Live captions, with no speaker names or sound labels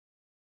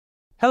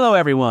Hello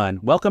everyone,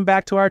 welcome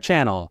back to our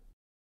channel.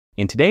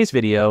 In today's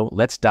video,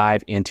 let's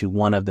dive into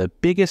one of the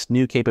biggest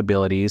new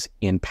capabilities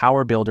in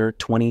PowerBuilder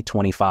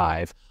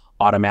 2025,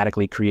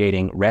 automatically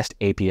creating REST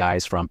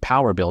APIs from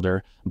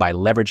PowerBuilder by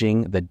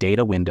leveraging the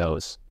data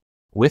windows.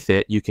 With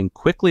it, you can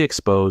quickly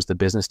expose the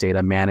business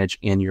data managed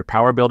in your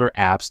PowerBuilder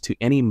apps to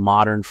any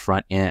modern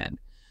front end,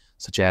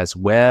 such as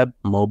web,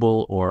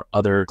 mobile, or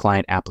other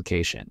client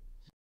application.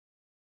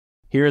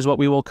 Here's what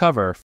we will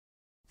cover.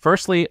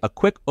 Firstly, a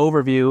quick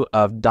overview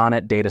of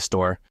 .NET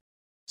DataStore.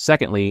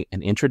 Secondly,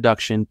 an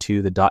introduction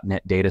to the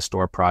 .NET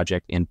DataStore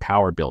project in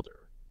PowerBuilder.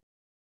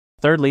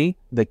 Thirdly,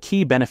 the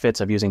key benefits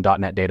of using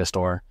 .NET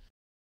DataStore.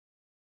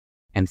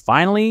 And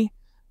finally,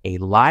 a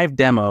live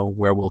demo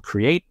where we'll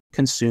create,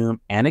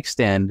 consume, and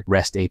extend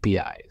REST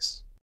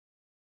APIs.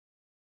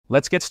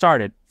 Let's get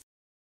started.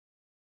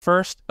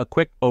 First, a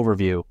quick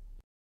overview.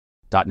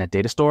 .NET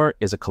DataStore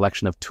is a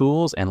collection of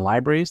tools and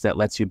libraries that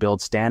lets you build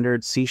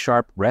standard C#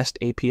 REST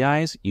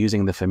APIs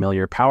using the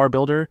familiar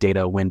PowerBuilder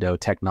data window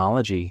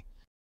technology.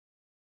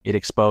 It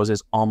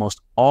exposes almost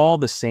all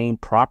the same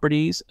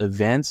properties,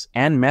 events,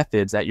 and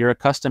methods that you're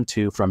accustomed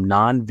to from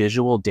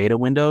non-visual data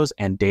windows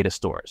and data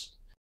stores.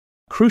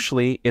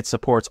 Crucially, it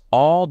supports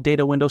all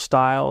data window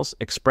styles,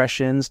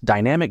 expressions,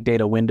 dynamic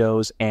data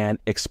windows, and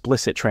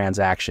explicit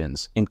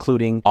transactions,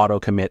 including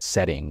auto-commit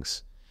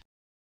settings.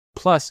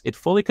 Plus, it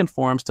fully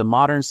conforms to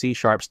modern C#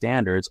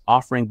 standards,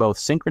 offering both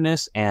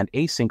synchronous and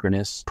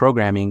asynchronous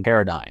programming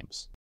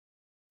paradigms.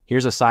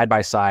 Here's a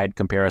side-by-side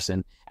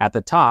comparison. At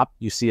the top,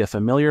 you see a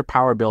familiar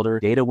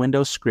PowerBuilder data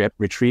window script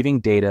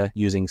retrieving data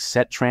using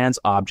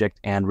setTransObject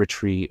and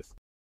retrieve.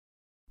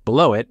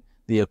 Below it,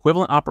 the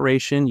equivalent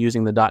operation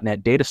using the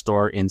 .NET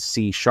DataStore in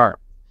C#.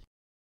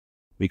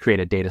 We create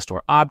a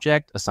DataStore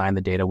object, assign the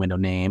data window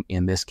name,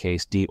 in this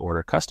case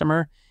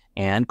DOrderCustomer,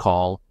 and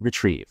call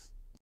retrieve.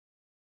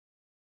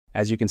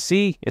 As you can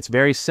see, it's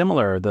very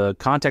similar. The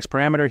context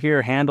parameter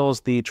here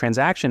handles the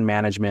transaction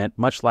management,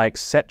 much like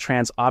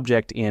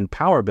setTransObject in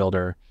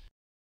PowerBuilder.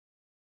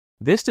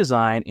 This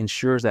design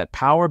ensures that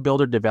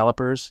PowerBuilder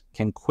developers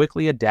can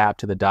quickly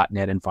adapt to the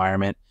 .NET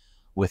environment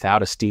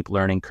without a steep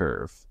learning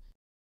curve.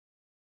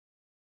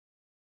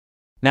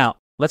 Now,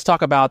 let's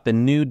talk about the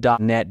new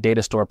 .NET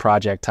DataStore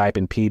project type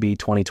in PB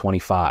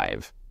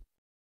 2025.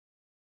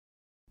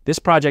 This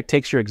project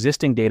takes your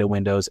existing data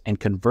windows and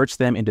converts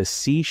them into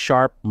C#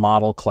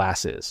 model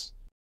classes.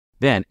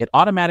 Then it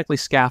automatically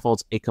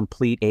scaffolds a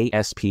complete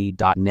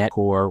ASP.NET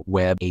Core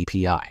Web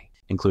API,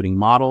 including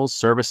models,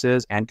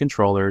 services, and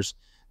controllers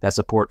that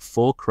support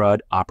full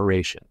CRUD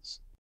operations.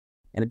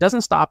 And it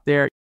doesn't stop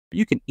there.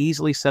 You can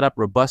easily set up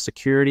robust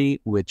security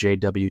with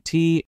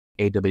JWT,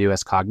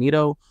 AWS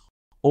Cognito,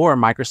 or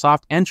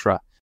Microsoft Entra.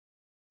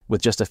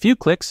 With just a few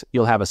clicks,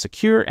 you'll have a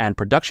secure and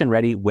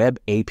production-ready web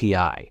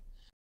API.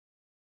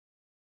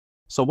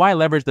 So why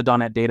leverage the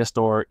 .NET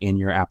DataStore in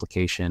your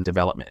application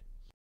development?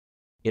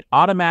 It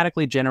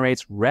automatically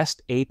generates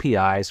REST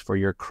APIs for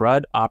your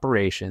CRUD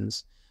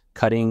operations,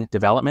 cutting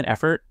development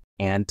effort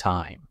and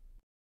time.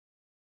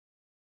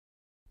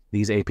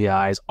 These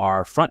APIs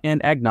are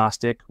front-end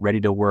agnostic,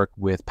 ready to work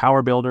with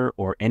PowerBuilder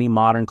or any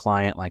modern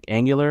client like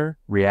Angular,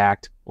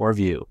 React, or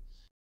Vue.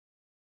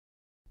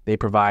 They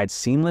provide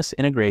seamless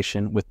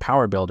integration with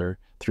PowerBuilder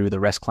through the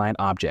REST client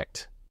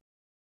object.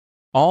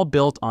 All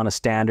built on a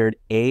standard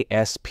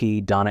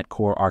ASP.NET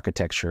Core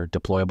architecture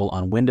deployable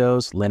on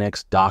Windows,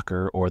 Linux,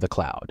 Docker, or the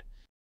cloud.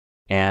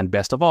 And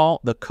best of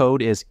all, the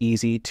code is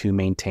easy to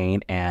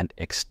maintain and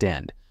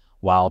extend,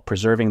 while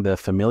preserving the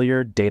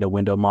familiar data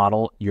window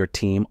model your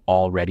team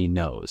already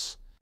knows.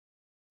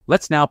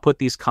 Let's now put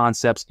these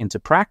concepts into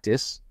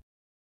practice.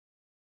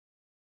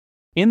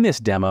 In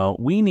this demo,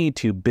 we need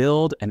to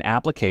build an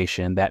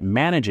application that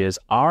manages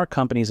our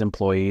company's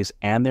employees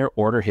and their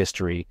order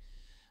history.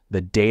 The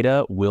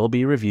data will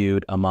be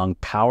reviewed among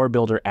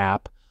PowerBuilder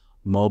app,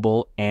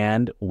 mobile,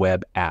 and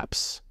web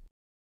apps.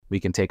 We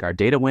can take our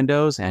data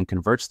windows and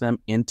convert them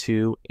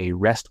into a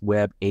REST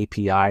web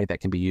API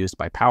that can be used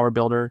by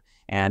PowerBuilder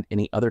and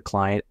any other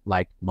client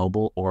like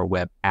mobile or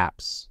web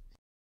apps.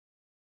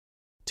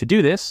 To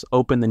do this,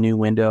 open the new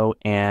window,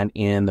 and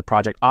in the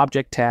Project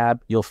Object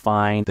tab, you'll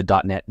find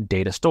the .NET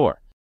DataStore.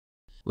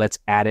 Let's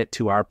add it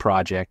to our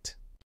project.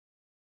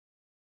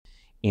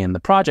 In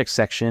the project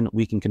section,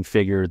 we can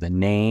configure the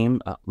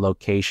name,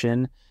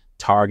 location,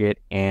 target,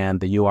 and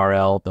the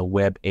URL the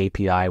web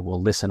API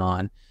will listen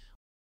on.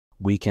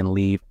 We can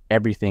leave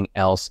everything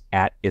else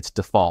at its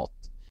default.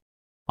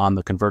 On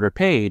the converter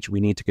page, we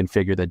need to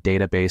configure the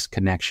database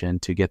connection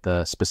to get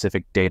the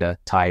specific data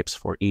types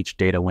for each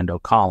data window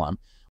column,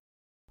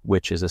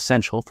 which is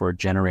essential for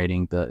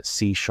generating the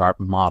C#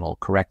 model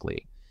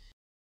correctly.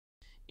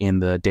 In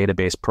the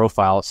database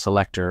profile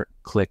selector,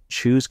 click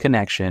Choose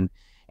Connection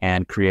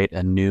and create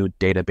a new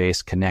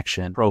database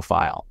connection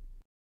profile.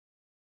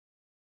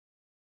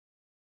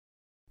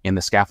 In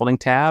the Scaffolding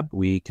tab,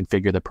 we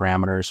configure the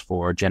parameters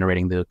for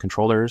generating the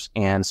controllers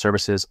and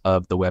services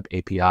of the web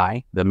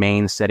API. The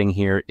main setting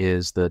here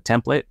is the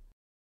template.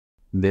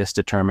 This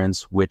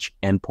determines which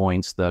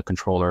endpoints the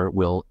controller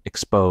will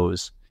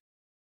expose.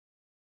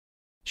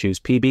 Choose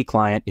PB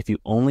Client if you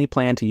only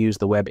plan to use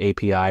the Web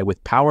API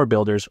with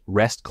PowerBuilder's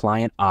REST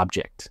client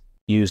object.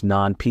 Use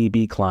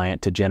non-PB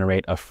Client to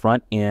generate a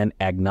front-end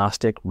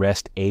agnostic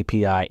REST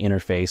API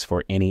interface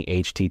for any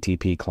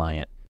HTTP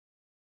client.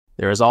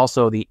 There is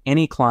also the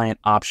Any Client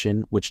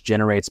option, which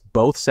generates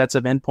both sets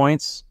of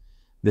endpoints.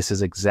 This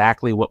is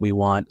exactly what we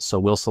want, so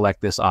we'll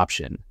select this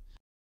option.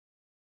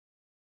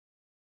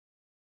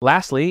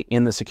 Lastly,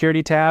 in the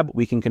Security tab,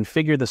 we can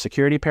configure the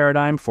security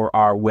paradigm for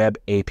our Web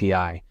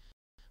API.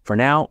 For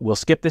now, we'll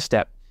skip this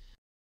step.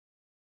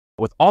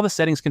 With all the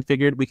settings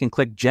configured, we can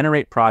click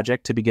Generate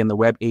Project to begin the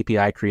Web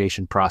API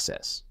creation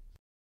process.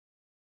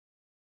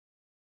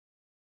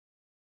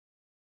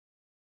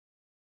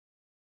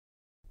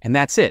 And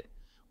that's it.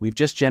 We've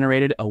just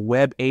generated a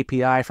Web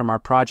API from our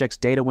project's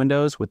data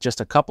windows with just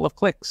a couple of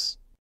clicks.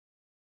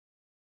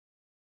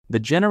 The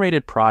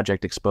generated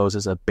project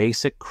exposes a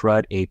basic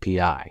CRUD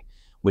API,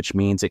 which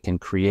means it can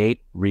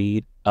create,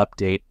 read,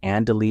 update,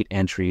 and delete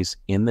entries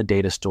in the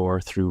data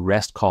store through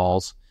REST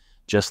calls,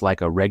 just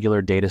like a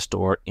regular data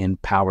store in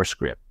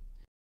PowerScript.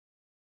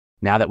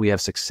 Now that we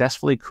have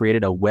successfully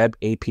created a Web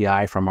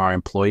API from our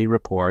employee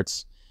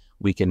reports,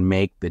 we can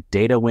make the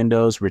data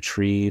windows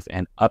retrieve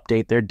and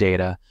update their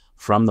data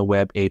from the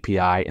Web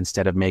API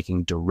instead of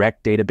making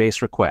direct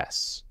database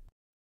requests.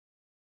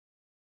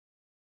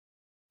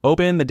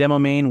 Open the demo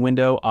main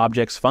window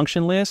objects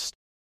function list,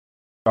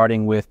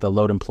 starting with the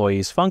load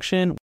employees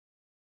function.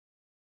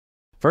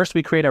 First,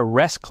 we create a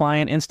REST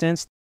client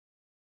instance.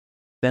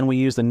 Then we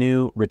use the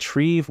new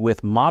retrieve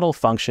with model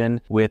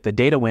function with the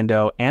data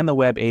window and the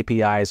Web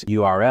API's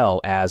URL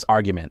as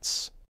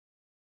arguments.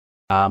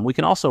 We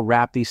can also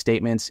wrap these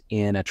statements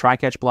in a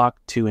try-catch block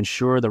to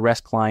ensure the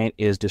REST client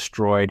is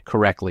destroyed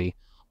correctly.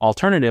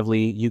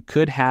 Alternatively, you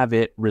could have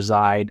it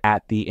reside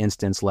at the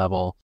instance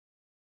level.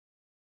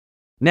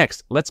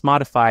 Next, let's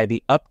modify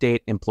the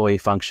update employee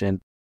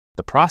function.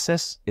 The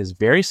process is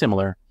very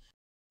similar.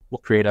 We'll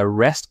create a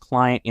REST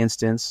client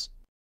instance,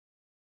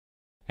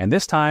 and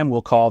this time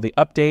we'll call the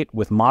update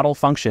with model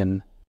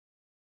function.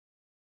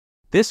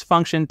 This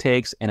function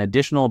takes an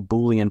additional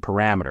Boolean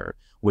parameter,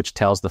 which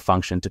tells the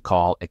function to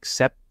call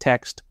accept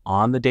text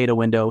on the data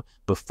window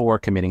before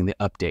committing the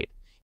update.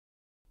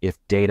 If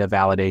data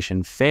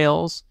validation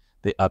fails,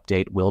 the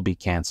update will be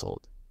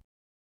canceled.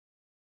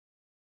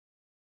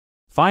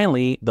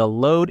 Finally, the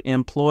load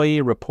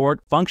employee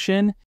report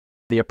function.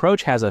 The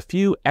approach has a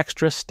few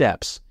extra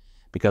steps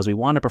because we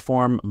want to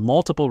perform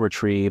multiple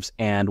retrieves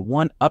and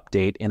one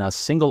update in a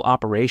single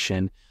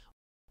operation.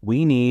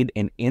 We need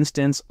an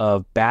instance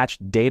of batch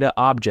data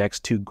objects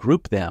to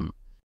group them.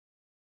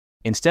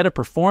 Instead of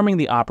performing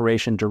the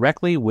operation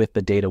directly with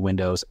the data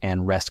windows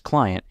and REST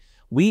client,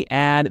 we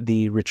add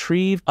the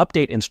retrieve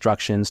update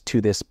instructions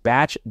to this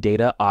batch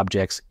data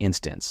objects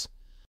instance.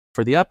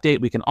 For the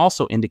update, we can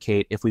also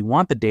indicate if we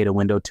want the data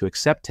window to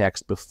accept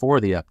text before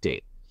the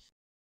update.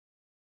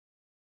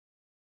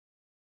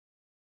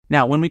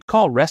 Now, when we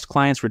call REST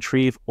clients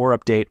retrieve or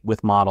update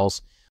with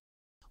models,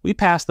 we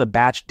pass the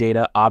batch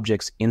data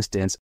objects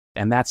instance,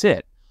 and that's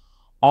it.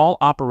 All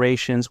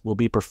operations will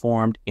be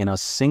performed in a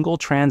single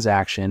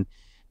transaction,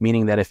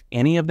 meaning that if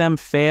any of them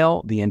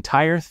fail, the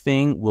entire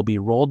thing will be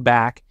rolled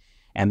back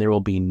and there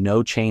will be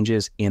no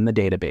changes in the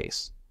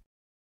database.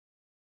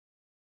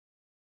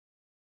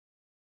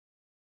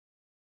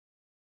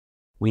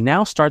 We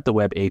now start the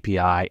Web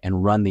API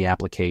and run the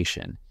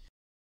application.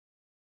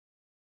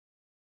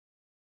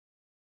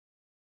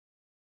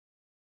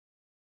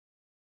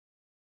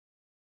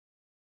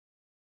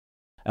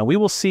 And we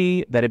will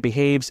see that it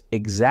behaves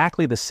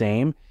exactly the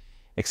same,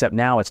 except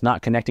now it's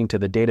not connecting to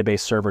the database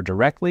server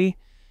directly,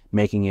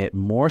 making it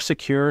more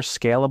secure,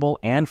 scalable,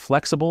 and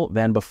flexible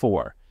than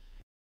before.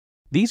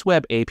 These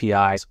Web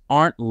APIs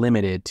aren't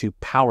limited to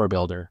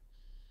PowerBuilder.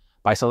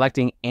 By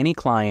selecting any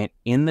client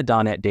in the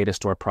 .NET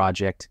DataStore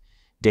project,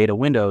 data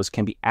windows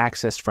can be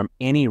accessed from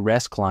any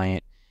REST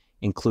client,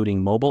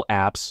 including mobile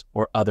apps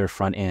or other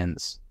front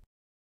ends.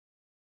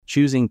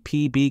 Choosing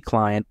PB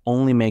client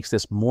only makes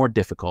this more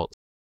difficult,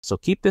 so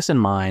keep this in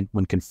mind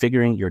when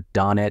configuring your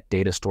 .NET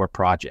DataStore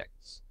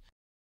projects.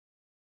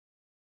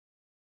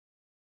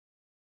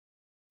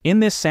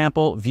 In this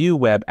sample View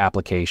Web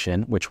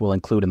application, which we'll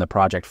include in the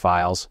project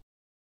files,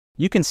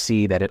 you can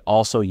see that it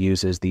also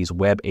uses these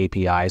Web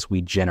APIs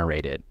we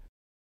generated.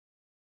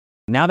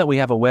 Now that we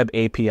have a Web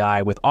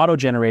API with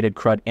auto-generated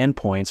CRUD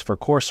endpoints for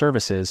core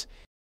services,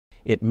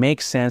 it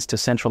makes sense to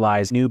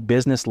centralize new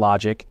business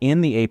logic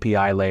in the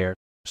API layer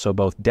so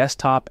both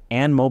desktop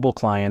and mobile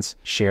clients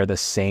share the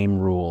same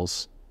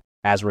rules.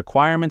 As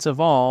requirements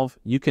evolve,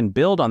 you can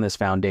build on this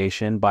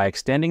foundation by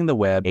extending the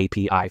Web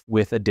API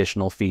with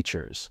additional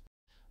features.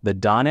 The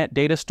 .NET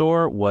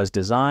DataStore was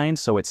designed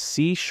so its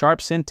C#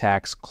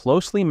 syntax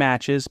closely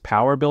matches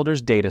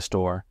PowerBuilder's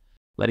DataStore,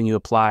 letting you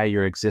apply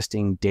your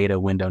existing data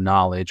window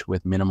knowledge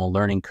with minimal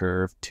learning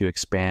curve to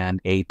expand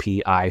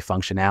API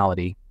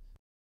functionality.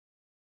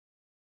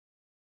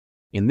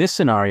 In this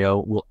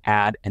scenario, we'll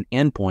add an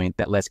endpoint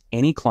that lets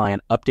any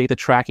client update the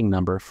tracking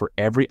number for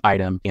every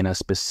item in a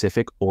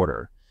specific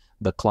order.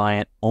 the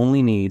client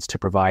only needs to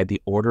provide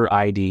the order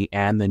ID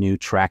and the new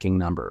tracking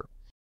number.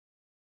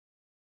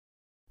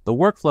 The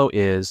workflow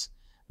is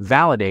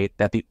validate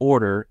that the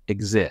order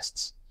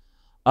exists,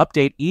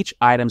 update each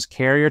item's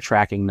carrier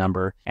tracking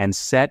number and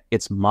set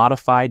its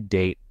modified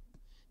date,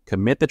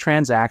 commit the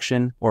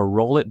transaction or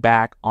roll it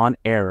back on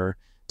error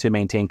to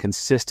maintain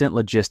consistent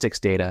logistics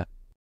data.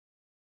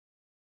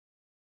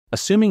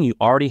 Assuming you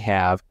already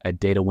have a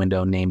data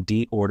window named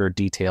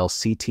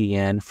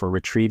DOrderDetailsCTN for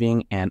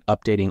retrieving and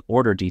updating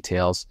order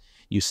details,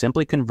 you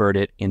simply convert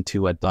it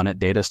into a .NET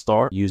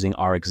DataStore using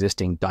our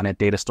existing .NET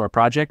DataStore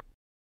project.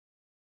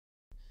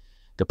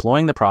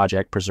 Deploying the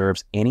project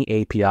preserves any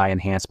API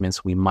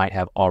enhancements we might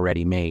have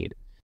already made.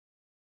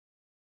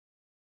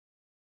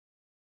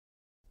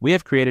 We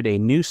have created a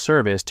new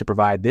service to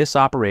provide this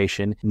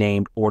operation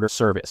named Order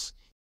Service.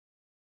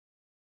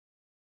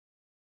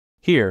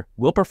 Here,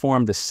 we'll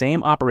perform the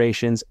same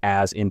operations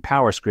as in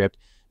PowerScript,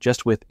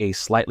 just with a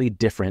slightly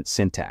different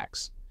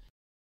syntax.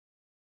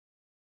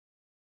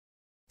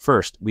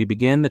 First, we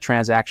begin the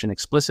transaction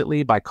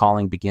explicitly by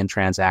calling begin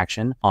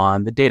transaction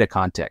on the data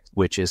context,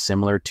 which is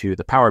similar to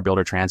the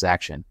PowerBuilder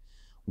transaction.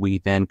 We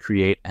then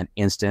create an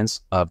instance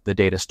of the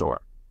data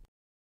store.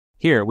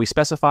 Here, we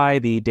specify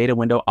the data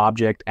window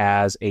object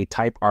as a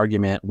type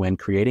argument when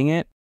creating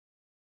it,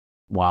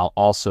 while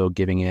also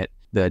giving it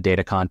the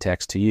data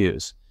context to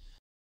use.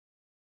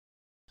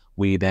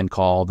 We then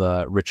call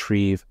the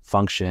retrieve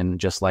function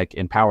just like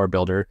in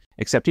PowerBuilder,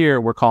 except here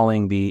we're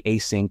calling the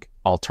async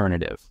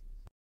alternative.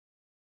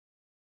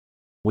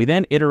 We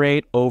then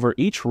iterate over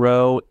each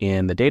row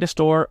in the data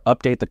store,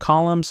 update the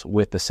columns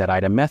with the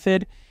setItem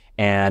method,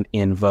 and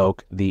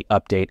invoke the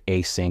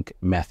updateAsync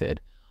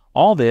method.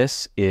 All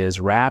this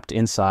is wrapped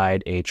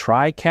inside a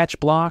try-catch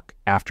block,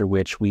 after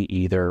which we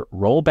either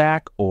roll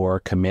back or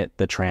commit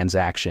the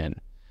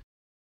transaction.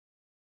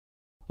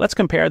 Let's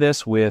compare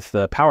this with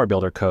the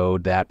PowerBuilder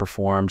code that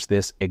performs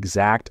this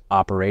exact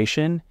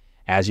operation.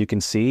 As you can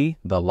see,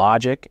 the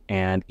logic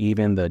and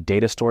even the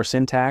data store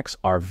syntax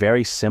are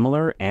very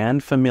similar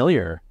and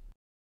familiar.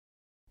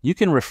 You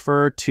can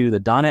refer to the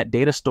 .NET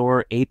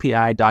DataStore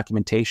API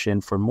documentation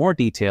for more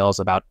details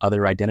about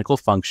other identical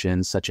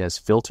functions such as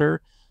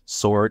filter,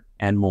 sort,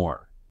 and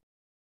more.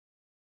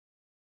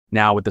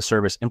 Now with the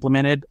service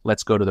implemented,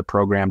 let's go to the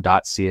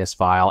program.cs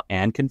file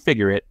and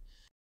configure it.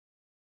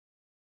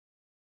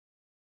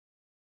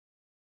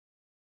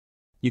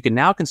 You can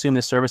now consume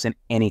this service in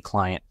any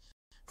client.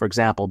 For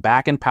example,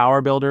 back in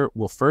PowerBuilder,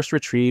 we'll first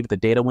retrieve the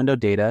data window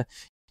data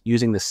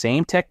using the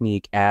same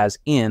technique as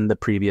in the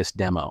previous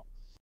demo.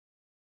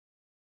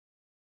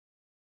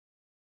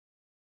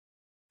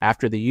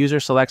 After the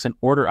user selects an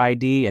order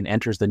ID and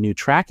enters the new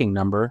tracking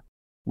number,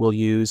 we'll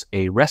use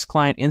a REST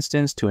client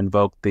instance to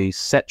invoke the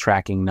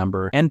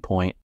setTrackingNumber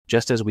endpoint,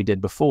 just as we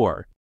did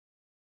before.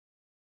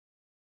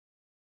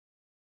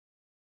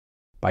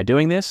 By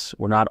doing this,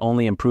 we're not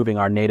only improving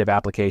our native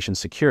application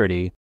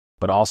security,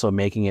 but also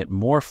making it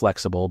more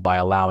flexible by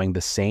allowing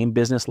the same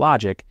business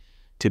logic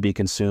to be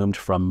consumed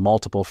from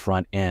multiple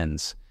front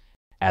ends,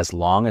 as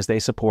long as they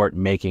support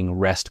making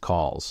REST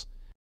calls.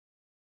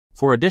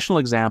 For additional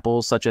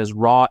examples such as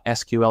raw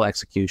SQL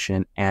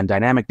execution and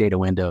dynamic data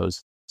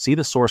windows, see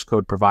the source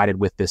code provided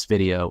with this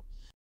video.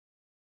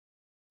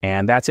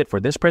 And that's it for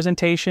this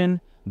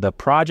presentation. The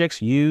projects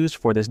used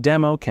for this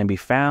demo can be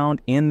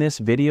found in this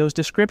video's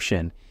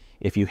description.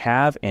 If you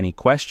have any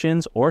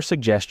questions or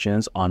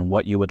suggestions on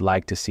what you would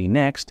like to see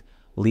next,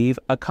 leave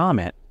a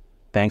comment.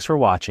 Thanks for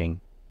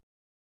watching.